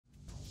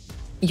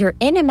You're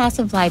in a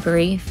massive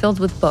library filled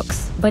with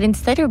books, but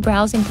instead of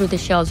browsing through the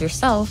shelves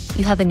yourself,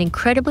 you have an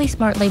incredibly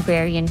smart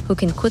librarian who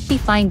can quickly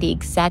find the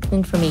exact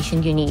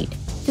information you need.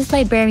 This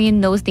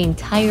librarian knows the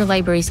entire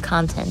library's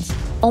contents,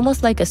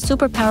 almost like a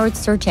superpowered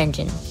search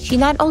engine. She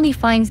not only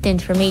finds the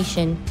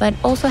information, but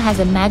also has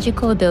a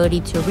magical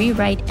ability to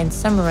rewrite and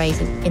summarize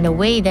it in a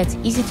way that's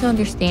easy to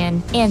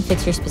understand and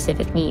fits your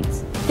specific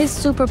needs. This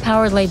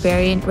superpowered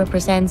librarian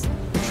represents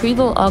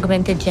Retrieval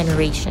Augmented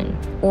Generation,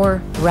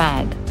 or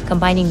RAG,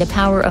 combining the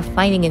power of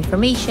finding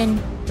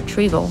information,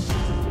 retrieval,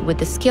 with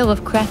the skill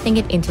of crafting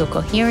it into a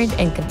coherent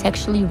and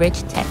contextually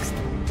rich text,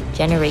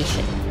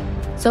 generation.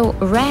 So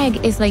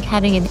RAG is like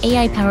having an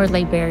AI-powered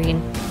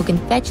librarian who can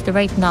fetch the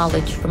right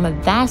knowledge from a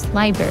vast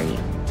library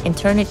and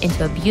turn it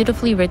into a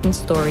beautifully written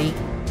story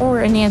or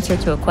an answer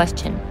to a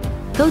question.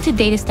 Go to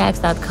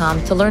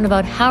DATAcated.com to learn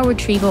about how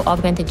Retrieval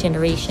Augmented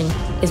Generation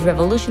is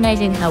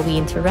revolutionizing how we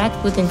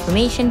interact with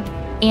information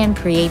and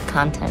create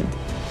content.